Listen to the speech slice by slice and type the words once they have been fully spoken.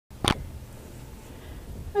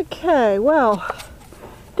Okay, well,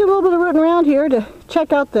 did a little bit of rooting around here to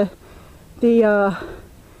check out the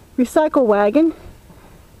recycle wagon,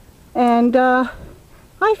 and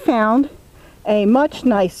I found a much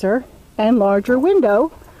nicer and larger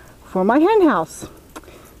window for my hen house.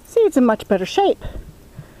 See, it's in much better shape.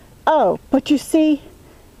 Oh, but you see,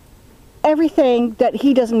 everything that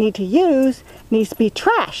he doesn't need to use needs to be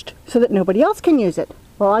trashed so that nobody else can use it.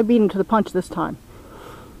 Well, I beat him to the punch this time.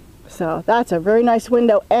 So that's a very nice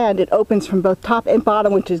window, and it opens from both top and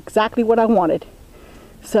bottom, which is exactly what I wanted.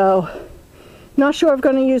 So, not sure if I'm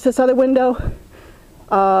going to use this other window.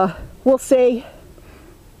 We'll see.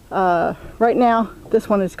 Right now, this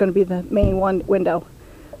one is going to be the main window.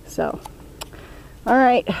 So,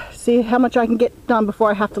 alright, see how much I can get done before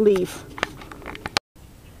I have to leave.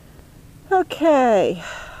 Okay,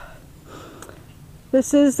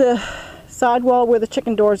 this is the side wall where the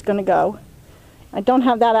chicken door is going to go. I don't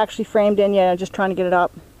have that actually framed in yet. I'm just trying to get it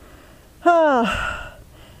up.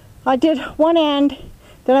 I did one end,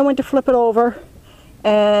 then I went to flip it over,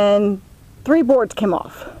 and 3 boards came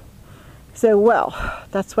off. So, well,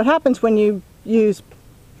 that's what happens when you use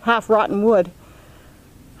half rotten wood.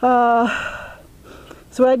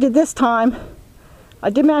 So what I did this time, I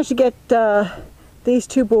did manage to get these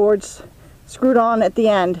 2 boards screwed on at the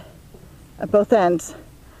end, at both ends.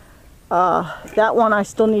 That one I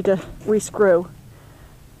still need to re-screw.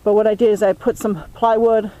 But what I did is I put some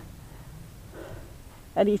plywood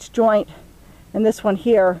at each joint, and this one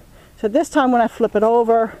here. So this time when I flip it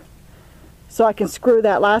over, so I can screw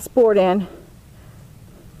that last board in,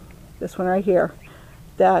 this one right here,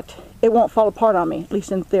 that it won't fall apart on me, at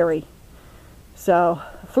least in theory. So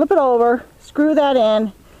flip it over, screw that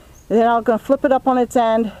in, and then I'm going to flip it up on its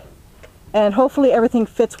end, and hopefully everything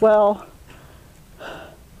fits well.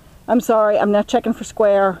 I'm sorry, I'm not checking for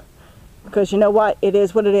square, because you know what, it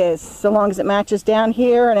is what it is. So long as it matches down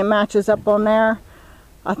here and it matches up on there,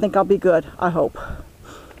 I think I'll be good, I hope.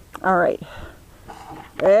 Alright,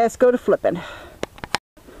 let's go to flipping.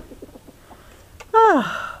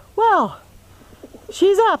 Well,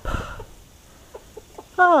 she's up.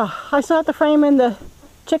 I still have to frame in the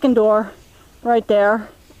chicken door right there.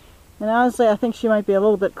 And honestly, I think she might be a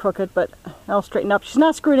little bit crooked, but I'll straighten up. She's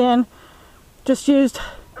not screwed in, just used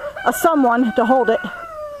a someone to hold it.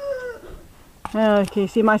 Can you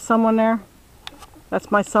see my someone there? That's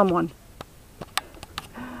my someone.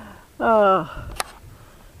 So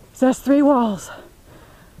that's 3 walls.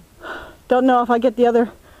 Don't know if I get the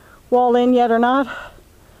other wall in yet or not.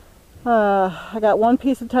 I got one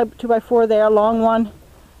piece of type 2x4 there, long one.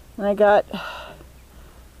 And I got,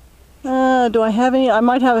 do I have any? I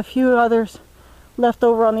might have a few others left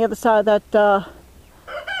over on the other side of that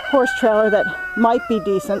horse trailer that might be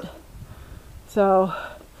decent. So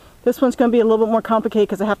this one's going to be a little bit more complicated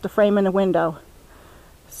because I have to frame in a window.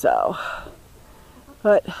 So,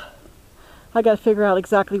 but I got to figure out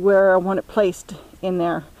exactly where I want it placed in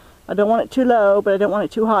there. I don't want it too low, but I don't want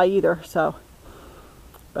it too high either. So,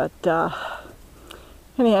 but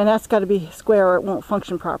anyway, and that's got to be square or it won't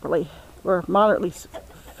function properly, or moderately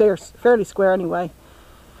fairly square anyway.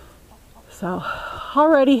 So,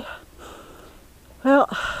 alrighty. Well,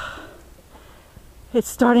 it's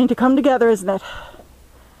starting to come together, isn't it?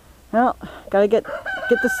 Well, gotta get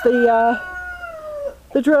this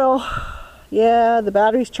the drill. Yeah, the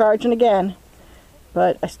battery's charging again,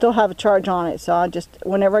 but I still have a charge on it. So I just,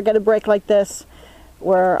 whenever I get a break like this,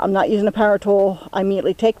 where I'm not using a power tool, I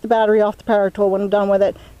immediately take the battery off the power tool when I'm done with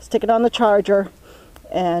it, stick it on the charger,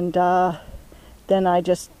 and then I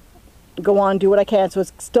just go on and do what I can. So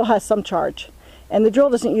it still has some charge, and the drill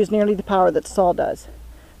doesn't use nearly the power that the saw does.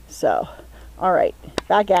 So, all right,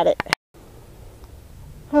 back at it.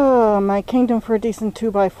 Oh, my kingdom for a decent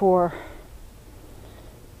 2x4.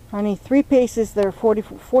 I need 3 pieces that are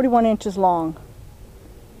 41 inches long.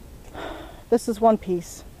 This is one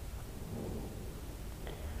piece.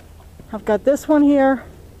 I've got this one here,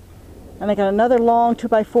 and I got another long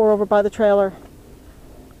 2x4 over by the trailer.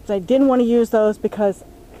 I didn't want to use those because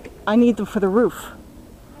I need them for the roof.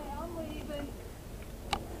 Hey, I'm leaving.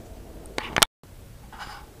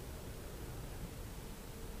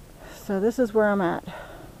 So this is where I'm at.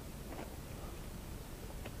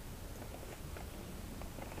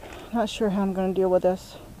 Not sure how I'm going to deal with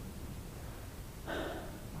this.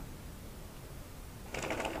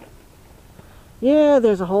 Yeah,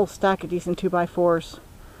 there's a whole stack of decent 2x4s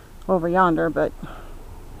over yonder, but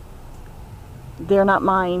they're not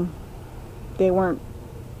mine. They weren't,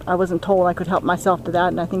 I wasn't told I could help myself to that,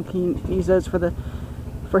 and I think he used those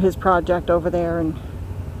for his project over there, and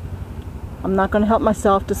I'm not going to help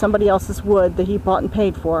myself to somebody else's wood that he bought and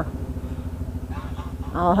paid for.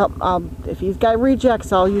 I'll help. If he's got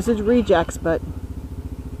rejects, I'll use his rejects. But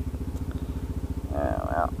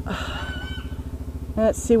well,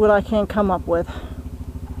 let's see what I can come up with.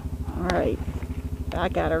 All right,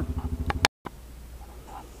 back at her.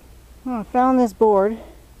 Well, I found this board.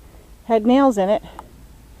 Had nails in it,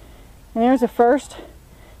 and there's a first.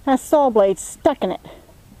 Has saw blades stuck in it.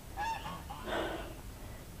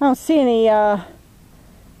 I don't see any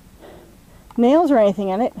nails or anything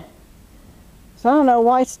in it, so I don't know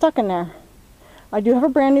why it's stuck in there. I do have a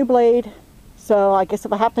brand new blade, so I guess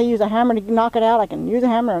if I have to use a hammer to knock it out, I can use a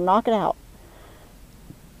hammer and knock it out.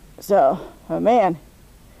 So, oh man,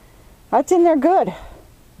 that's in there good.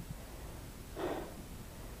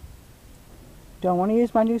 Do I want to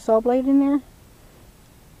use my new saw blade in there?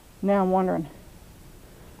 Now I'm wondering.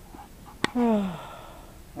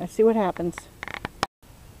 Let's see what happens.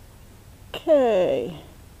 Okay.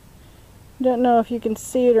 Don't know if you can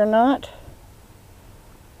see it or not.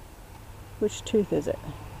 Which tooth is it?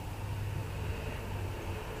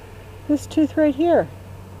 This tooth right here.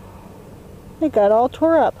 It got all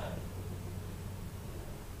tore up.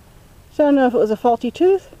 So I don't know if it was a faulty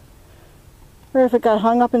tooth or if it got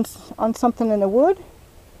hung up on something in the wood.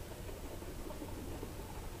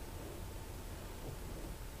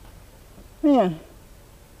 Man,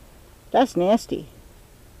 that's nasty.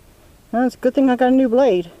 Well, it's a good thing I got a new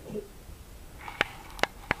blade.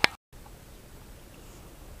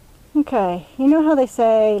 Okay, you know how they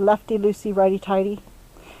say lefty loosey, righty tighty?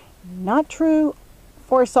 Not true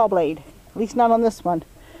for a saw blade. At least not on this one.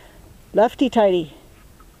 Lefty tighty.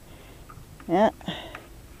 Yeah.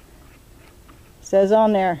 Says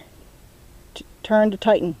on there, turn to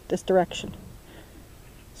tighten this direction.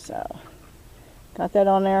 So, got that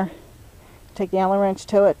on there. Take the Allen wrench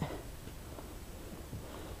to it.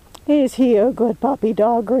 Is he a good puppy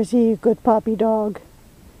dog, or is he a good puppy dog?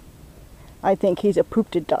 I think he's a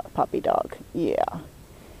pooped puppy dog. Yeah.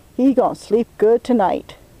 He gonna sleep good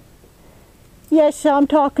tonight. Yes, I'm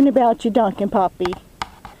talking about you, Duncan puppy.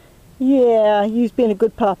 Yeah, you've been a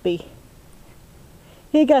good puppy.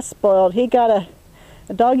 He got spoiled. He got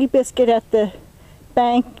a doggy biscuit at the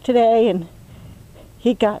bank today, and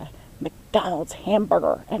he got a McDonald's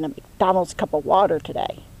hamburger and a McDonald's cup of water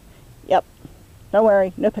today. Yep. Don't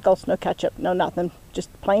worry, no pickles, no ketchup, no nothing, just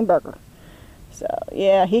plain burger. So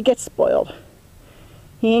yeah, he gets spoiled.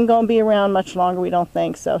 He ain't gonna be around much longer, we don't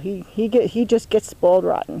think. So he just gets spoiled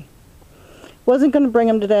rotten. Wasn't gonna bring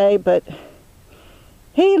him today, but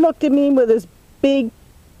he looked at me with his big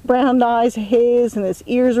brown eyes of his, and his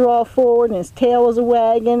ears are all forward, and his tail was a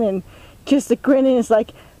wagging, and just a grinning. It's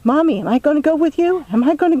like, Mommy, am I going to go with you? Am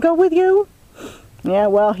I going to go with you? Yeah,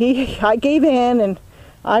 well, I gave in, and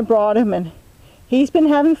I brought him, and he's been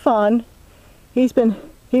having fun.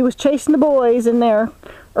 He was chasing the boys in there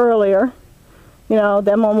earlier. You know,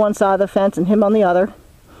 them on one side of the fence and him on the other.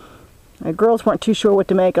 The girls weren't too sure what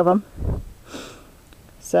to make of him.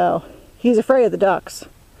 So, he's afraid of the ducks.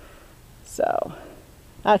 So,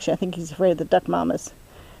 actually, I think he's afraid of the duck mamas.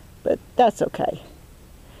 But that's okay.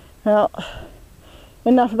 Well,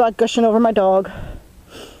 enough about gushing over my dog.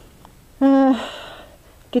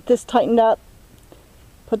 Get this tightened up.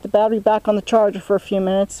 Put the battery back on the charger for a few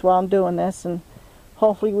minutes while I'm doing this, and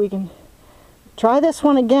hopefully we can try this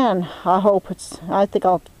one again. I think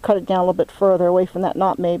I'll cut it down a little bit further away from that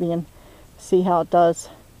knot maybe and see how it does.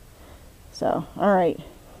 So, alright.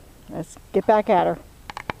 Let's get back at her.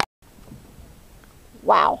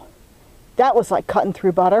 Wow. That was like cutting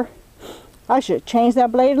through butter. I should have changed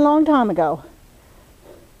that blade a long time ago.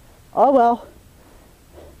 Oh well.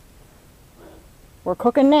 We're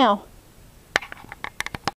cooking now.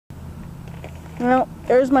 Well,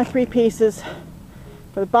 there's my 3 pieces.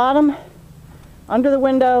 For the bottom, under the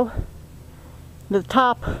window, the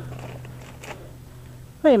top.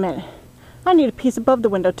 Wait a minute. I need a piece above the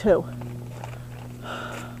window too.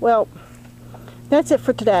 Well, that's it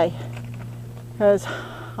for today. Because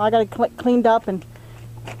I got to get cleaned up and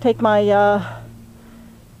take my dog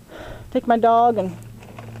and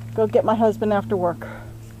go get my husband after work.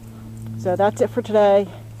 So that's it for today.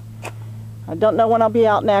 I don't know when I'll be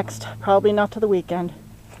out next. Probably not till the weekend.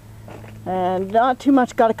 And not too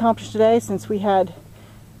much got accomplished today since we had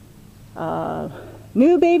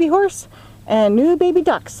new baby horse and new baby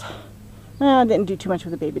ducks. I didn't do too much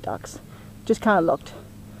with the baby ducks. Just kind of looked.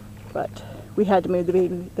 But we had to move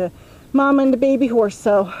the mama and the baby horse,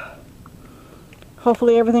 so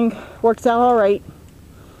hopefully everything works out alright.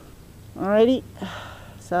 Alrighty.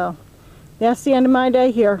 So that's the end of my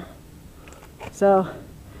day here. So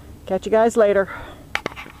catch you guys later.